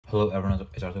Hello everyone,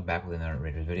 it's Arthur back with another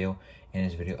Raiders video. In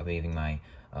this video, I'll be giving my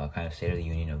kind of state of the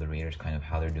union of the Raiders, kind of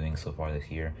how they're doing so far this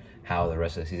year, how the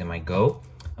rest of the season might go.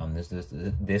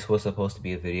 This was supposed to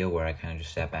be a video where I kind of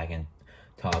just sat back and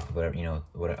talked about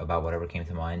whatever came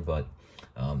to mind, but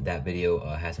that video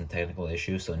had some technical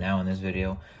issues. So now in this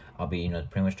video, I'll be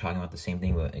pretty much talking about the same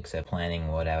thing, but except planning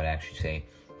what I would actually say.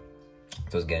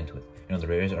 So let's get into it. The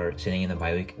Raiders are sitting in the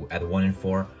bye week at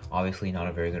 1-4. Obviously, not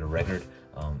a very good record,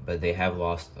 but they have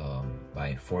lost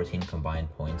by 14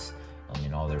 combined points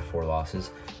in all their 4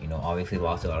 losses. Obviously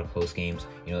lost a lot of close games.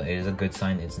 It is a good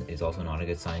sign. It's also not a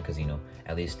good sign because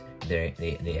at least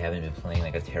they haven't been playing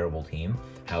like a terrible team.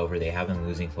 However, they have been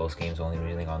losing close games. The only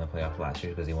reason they got in the playoffs last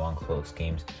year because they won close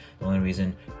games. The only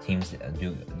reason teams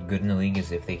do good in the league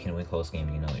is if they can win close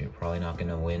games. You're probably not going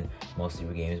to win most of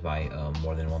your games by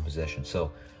more than 1 possession.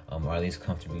 So, or at least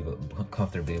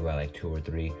comfortably by like 2 or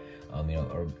 3.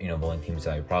 Bowling teams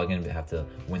out. You're probably going to have to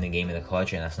win the game in the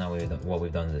clutch, and that's not what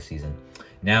we've done this season.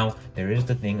 Now, there is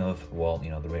the thing of,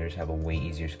 the Raiders have a way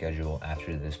easier schedule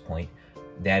after this point.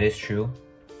 That is true.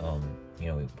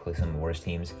 We play some worse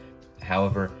teams.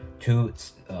 However, 2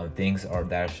 things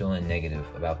that are still in negative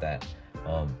about that.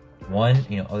 One,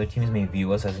 other teams may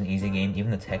view us as an easy game. Even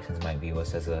the Texans might view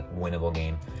us as a winnable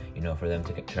game, for them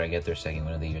to try to get their second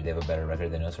win of the year. They have a better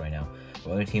record than us right now.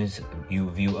 But other teams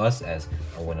view us as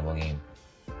a winnable game.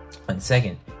 And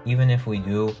second, even if we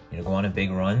do go on a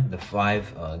big run, the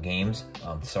 5 games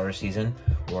to start our season,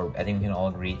 or I think we can all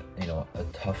agree, a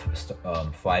tough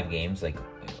 5 games, like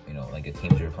the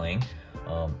teams you're playing.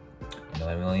 We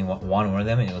only won one of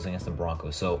them, and it was against the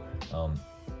Broncos. So,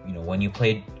 when you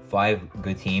played 5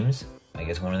 good teams, I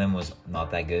guess one of them was not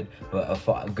that good, but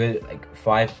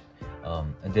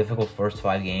a difficult first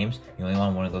 5 games, you only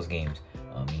won one of those games.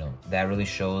 That really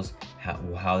shows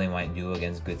how they might do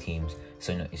against good teams.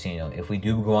 So, if we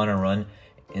do go on a run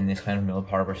in this kind of middle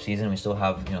part of our season, we still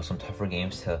have, some tougher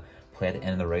games to play at the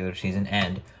end of the regular season.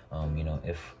 And,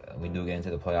 if we do get into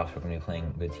the playoffs, we're going to be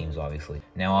playing good teams, obviously.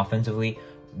 Now, offensively,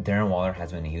 Darren Waller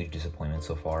has been a huge disappointment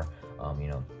so far.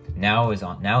 Now is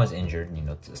injured,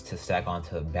 to stack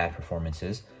onto bad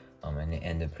performances,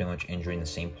 and pretty much injuring the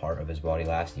same part of his body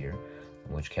last year,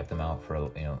 which kept him out for,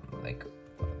 like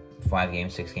 5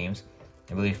 games, 6 games.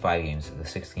 I believe 5 games. The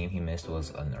 6th game he missed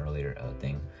was an earlier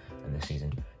thing in the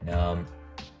season.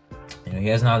 He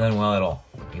has not done well at all,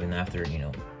 even after,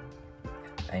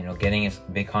 getting his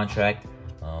big contract,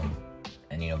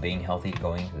 and, being healthy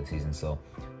going into the season. So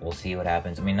we'll see what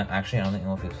happens. I don't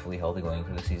know if he was fully healthy going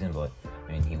into the season, but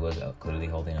he was clearly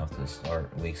healthy enough to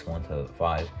start weeks 1 to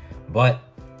 5. But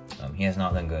he has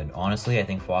not done good. Honestly, I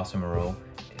think Foster Moreau,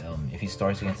 if he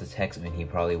starts against the Texans, he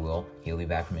probably will. He'll be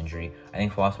back from injury. I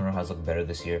think Foster Moreau has looked better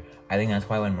this year. I think that's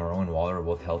why when Moreau and Waller were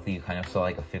both healthy, you kind of saw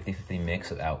like a 50-50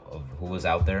 mix of who was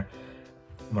out there.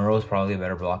 Moreau is probably a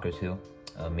better blocker too.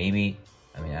 Maybe,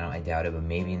 I doubt it, but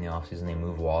maybe in the offseason they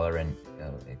move Waller and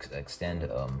extend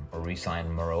or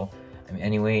re-sign Moreau.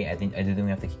 Anyway, I do think we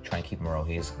have to try and keep Moreau.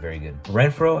 He is very good.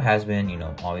 Renfro has been,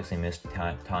 obviously missed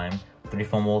time. 3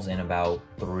 fumbles in about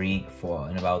 3. He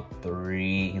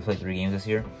played 3 games this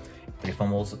year. 3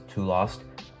 fumbles, 1 lost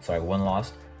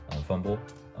fumble.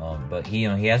 But he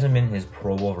hasn't been his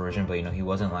Pro Bowl version, but he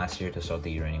wasn't last year to start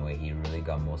the year anyway. He really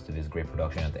got most of his great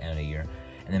production at the end of the year.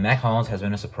 And then Mac Hollins has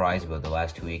been a surprise, but the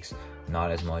last 2 weeks,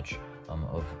 not as much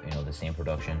of the same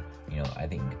production. I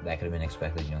think that could have been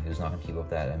expected. He was not going to keep up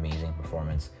that amazing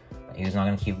performance. He was not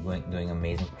going to keep doing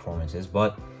amazing performances,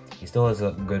 but he still is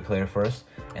a good player first.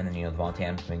 And then Devontae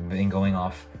Adams been going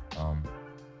off. I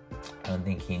don't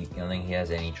think he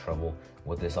has any trouble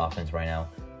with this offense right now.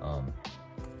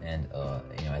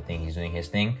 I think he's doing his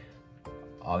thing.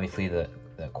 Obviously, the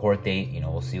court date,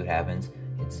 we'll see what happens.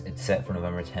 It's set for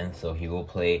November 10th, so he will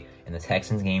play in the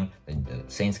Texans game, the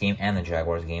Saints game, and the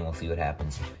Jaguars game. We'll see what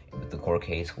happens with the court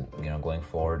case, going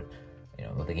forward,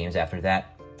 with the games after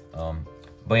that.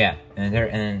 But yeah, and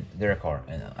then Derek Carr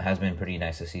has been pretty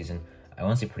nice this season. I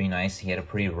won't say pretty nice. He had a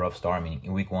pretty rough start.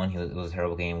 In week 1, it was a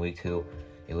terrible game. Week 2,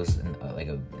 it was I'm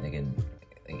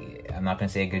not gonna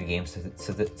say a good game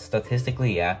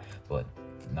statistically, yeah, but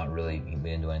not really. We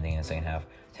didn't do anything in the second half.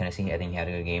 Tennessee, I think he had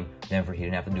a good game. Denver, he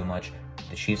didn't have to do much.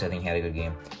 The Chiefs, I think he had a good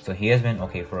game. So he has been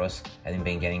okay for us. I think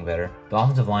been getting better. The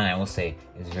offensive line, I will say,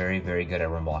 is very, very good at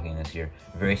run blocking this year.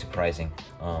 Very surprising.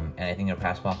 And I think their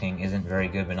pass blocking isn't very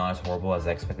good, but not as horrible as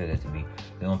I expected it to be.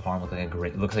 Dylan Parham looks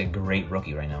like a great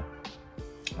rookie right now.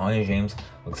 Andre James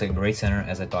looks like a great center,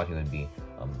 as I thought he would be.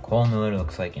 Cole Miller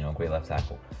looks like, great left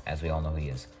tackle, as we all know he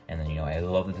is. And then, I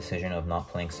love the decision of not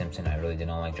playing Simpson. I really did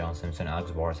not like John Simpson. Alex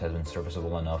Boris has been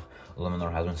serviceable enough.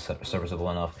 Liminor has been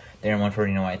serviceable enough. Darren Munford,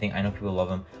 I know people love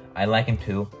him. I like him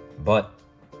too. but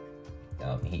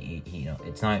you know,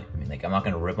 it's not like I'm not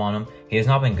gonna rip on him. He has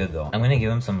not been good though. I'm gonna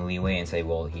give him some leeway and say,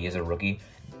 well, he is a rookie,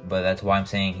 but that's why I'm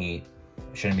saying he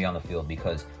shouldn't be on the field,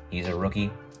 because he's a rookie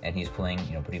and he's playing,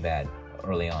 you know, pretty bad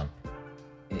early on.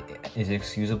 Is it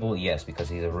excusable? Yes, because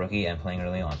he's a rookie and playing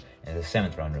early on, and a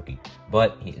 7th round rookie.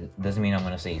 But it doesn't mean I'm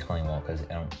gonna say he's playing well, because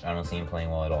I don't see him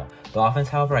playing well at all. The offense,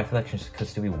 however, I feel like could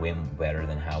still be way better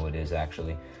than how it is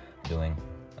actually doing.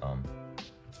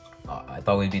 I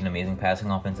thought we'd be an amazing passing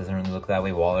offense. Doesn't really look that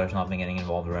way. Waller's not been getting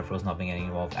involved. Renfro's not been getting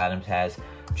involved. Adams has.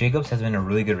 Jacobs has been a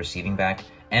really good receiving back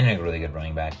and a really good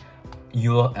running back.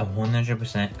 You will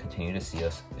 100% continue to see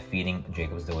us feeding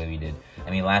Jacobs the way we did.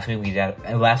 I mean, last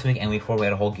week and week 4 we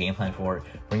had a whole game plan for it.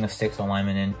 Bring a 6th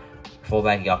lineman in,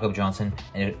 fullback Jakob Johnson,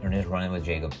 and just running with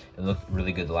Jacobs. It looked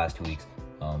really good the last 2 weeks.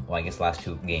 Well, I guess last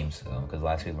 2 games, because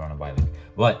last week we're on a bye week.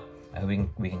 But I hope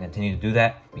we can continue to do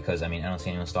that, because I mean, I don't see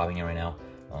anyone stopping it right now.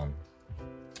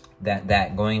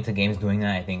 That going into games doing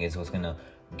that, I think, is what's gonna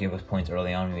give us points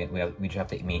early on. We just have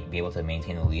to be able to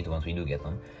maintain the lead once we do get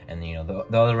them. And you know,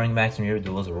 the other running backs, Samir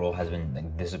Abdullah's role has been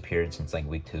like disappeared since like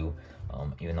week 2.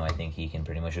 Even though I think he can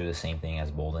pretty much do the same thing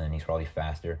as Bolden, and he's probably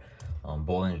faster.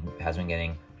 Bolden has been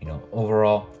getting, you know,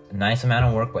 overall a nice amount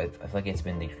of work, but I feel like it's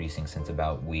been decreasing since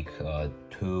about week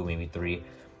 2, maybe 3.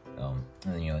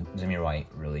 And you know, Zamir White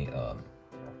really.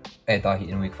 I thought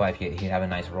in week 5 he'd have a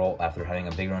nice role after having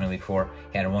a big run in week 4.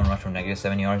 He had a 1 rush from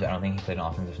 -7 yards. I don't think he played an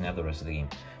offensive snap the rest of the game.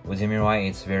 With Zamir White,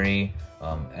 it's very,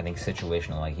 I think,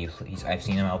 situational. Like I've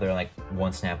seen him out there like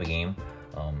 1 snap a game,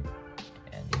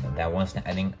 and you know, that 1 snap.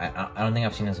 I don't think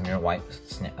I've seen a Zamir White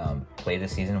play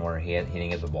this season where he didn't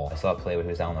get the ball. I saw a play where he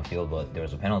was out on the field, but there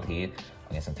was a penalty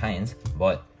against the Titans.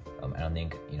 But I don't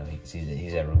think, you know,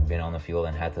 he's ever been on the field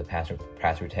and had to pass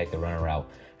protect the runner route.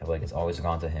 I feel like it's always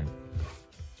gone to him.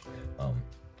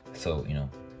 So, you know,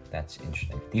 that's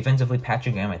interesting. Defensively,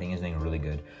 Patrick Graham, I think, is doing really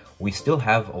good. We still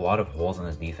have a lot of holes in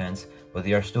this defense, but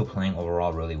they are still playing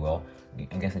overall really well.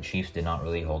 Against the Chiefs, did not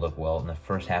really hold up well. In the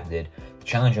first half did.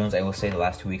 Chandler Jones, I will say, the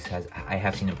last 2 weeks I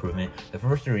have seen improvement. The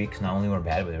first 3 weeks not only were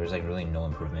bad, but there was like really no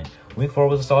improvement. Week 4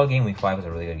 was a solid game. Week 5 was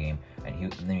a really good game. And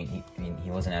he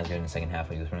wasn't as good in the second half,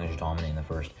 but he was pretty much dominant in the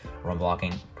first. Run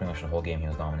blocking, pretty much the whole game he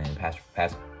was dominant. And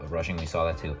pass rushing, we saw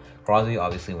that too. Crosby,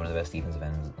 obviously one of the best defensive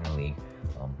ends in the league.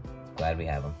 Glad we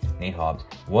have him. Nate Hobbs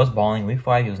was balling. Week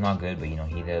 5 he was not good, but you know,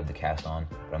 he did have the cast on.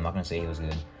 But I'm not gonna say he was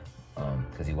good,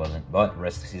 because he wasn't. But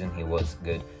rest of the season he was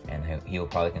good, and he'll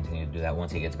probably continue to do that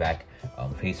once he gets back.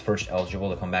 He's first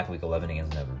eligible to come back week 11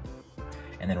 against Never.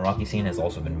 And then Rocky Scene has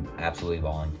also been absolutely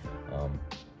balling.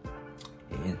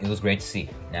 It was great to see.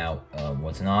 Now,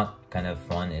 what's not kind of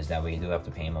fun is that we do have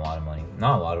to pay him a lot of money.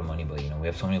 Not a lot of money, but you know, we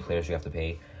have so many players we have to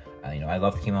pay. You know, I'd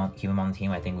love to keep him on the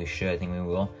team. I think we should. I think we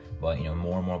will. But you know,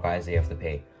 more and more guys they have to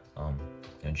pay. You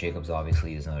know, Jacobs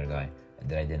obviously is another guy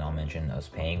that I did not mention us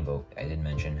paying, but I did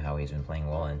mention how he's been playing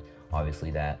well, and obviously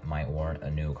that might warrant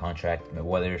a new contract,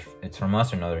 whether it's from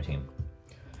us or another team.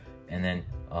 And then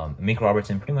Meek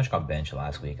Robertson pretty much got benched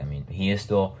last week. I mean, he is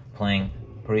still playing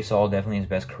pretty solid. Definitely his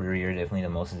best career year. Definitely the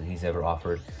most that he's ever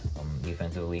offered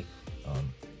defensively.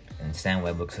 And Stan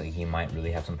Webb looks like he might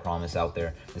really have some promise out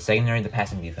there. The secondary, the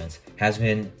passing defense has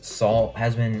been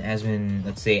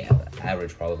let's say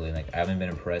average probably. Like I haven't been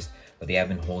impressed, but they have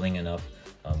been holding enough.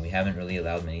 We haven't really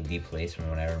allowed many deep plays from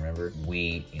what I remember.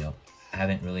 We, you know,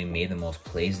 haven't really made the most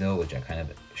plays though, which I kind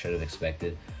of should have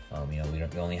expected. You know, we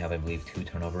only have, I believe, 2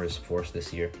 turnovers forced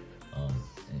this year.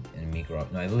 And Meek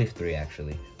Robertson, no, I believe 3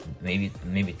 actually, maybe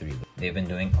 3. They've been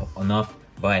doing enough,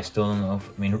 but I still don't know.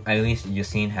 I mean, at least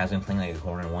Yassine has been playing like a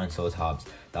corner 1, so is Hobbs.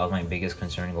 That was my biggest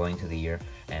concern going into the year.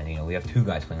 And you know, we have 2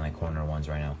 guys playing like corner 1s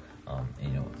right now. You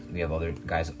know, we have other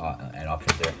guys at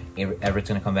options there. Everett's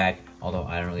gonna come back, although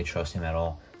I don't really trust him at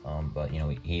all. But you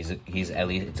know, he's at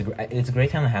least it's a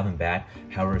great time to have him back.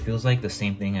 However, it feels like the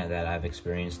same thing that I've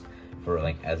experienced for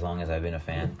like as long as I've been a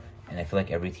fan. And I feel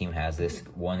like every team has this.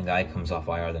 One guy comes off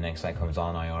IR, the next guy comes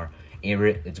on IR.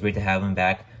 Everett, it's great to have him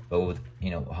back, but with,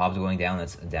 you know, Hobbs going down,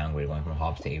 that's a downgrade going from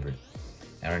Hobbs to Everett.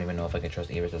 I don't even know if I can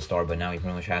trust Everett to start, but now he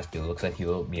pretty much has to. It looks like he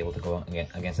will be able to go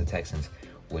against the Texans,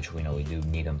 which we know we do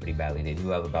need them pretty badly. They do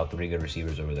have about 3 good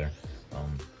receivers over there.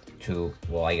 2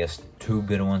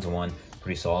 good ones and 1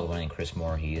 pretty solid one, and Chris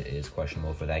Moore, he is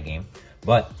questionable for that game.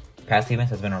 But pass defense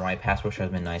has been alright. Pass rush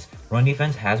has been nice. Run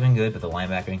defense has been good, but the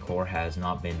linebacking core has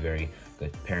not been very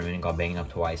good. Perriman got banged up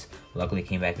twice. Luckily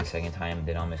came back the second time.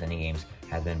 Did not miss any games.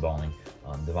 Has been balling.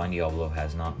 Divine Diablo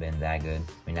has not been that good.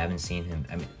 I mean, I haven't seen him.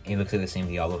 I mean, he looks like the same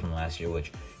Diablo from last year,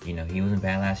 which, you know, he wasn't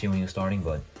bad last year when he was starting,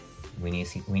 but we need to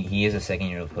see. He is a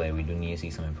second-year player. We do need to see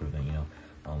some improvement, you know.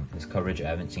 His coverage, I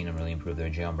haven't seen him really improve there.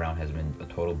 Jaylen Brown has been a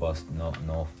total bust.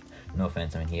 No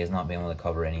offense. I mean, he has not been able to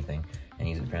cover anything, and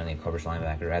he's apparently a coverage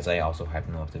linebacker, as I also hyped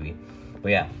him up to be.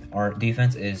 But yeah, our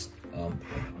defense is,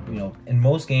 in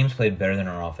most games played better than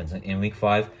our offense. In Week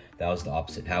 5, that was the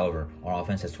opposite. However, our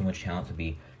offense has too much talent to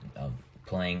be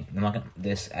playing. I'm not gonna,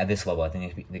 at this level. I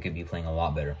think they could be playing a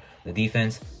lot better. The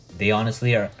defense, they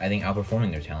honestly are, I think,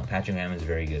 outperforming their talent. Patrick Graham is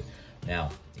very good.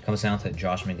 Now it comes down to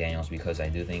Josh McDaniels, because I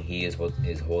do think he is what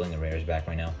is holding the Raiders back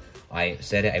right now. I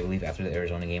said it, I believe, after the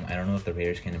Arizona game. I don't know if the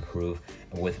Raiders can improve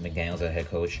with McDaniels as head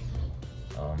coach.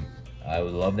 I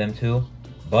would love them to,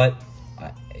 but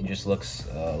it just looks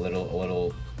a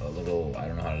little. I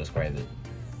don't know how to describe it,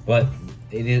 but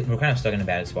we're kind of stuck in a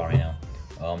bad spot right now.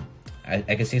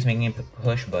 I can see us making a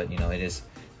push, but it is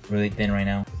really thin right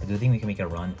now. I do think we can make a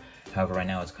run. However, right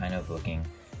now it's kind of looking,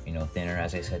 thinner,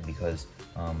 as I said, because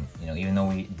even though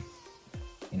we,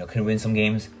 could win some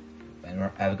games and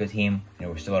have a good team,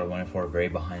 we're still at 1-4, very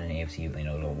behind in the AFC.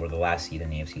 We're the last seed in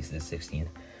the AFC, so the 16th.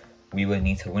 We would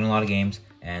need to win a lot of games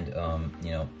and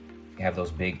have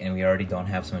those big, and we already don't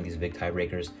have some of these big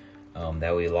tiebreakers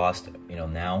that we lost,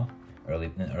 now.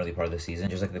 In the early part of the season,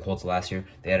 just like the Colts last year,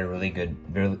 they had a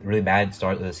really bad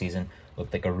start of the season.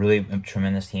 Looked like a really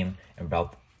tremendous team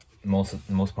about most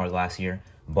part of last year,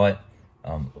 but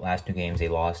last 2 games they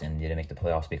lost and didn't make the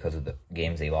playoffs because of the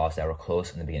games they lost that were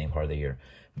close in the beginning part of the year.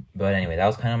 But anyway, that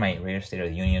was kind of my Raiders State of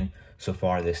the Union so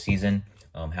far this season.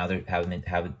 How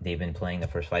they've been playing the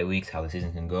first 5 weeks, how the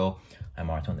season can go. I'm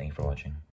Martin. Thank you for watching.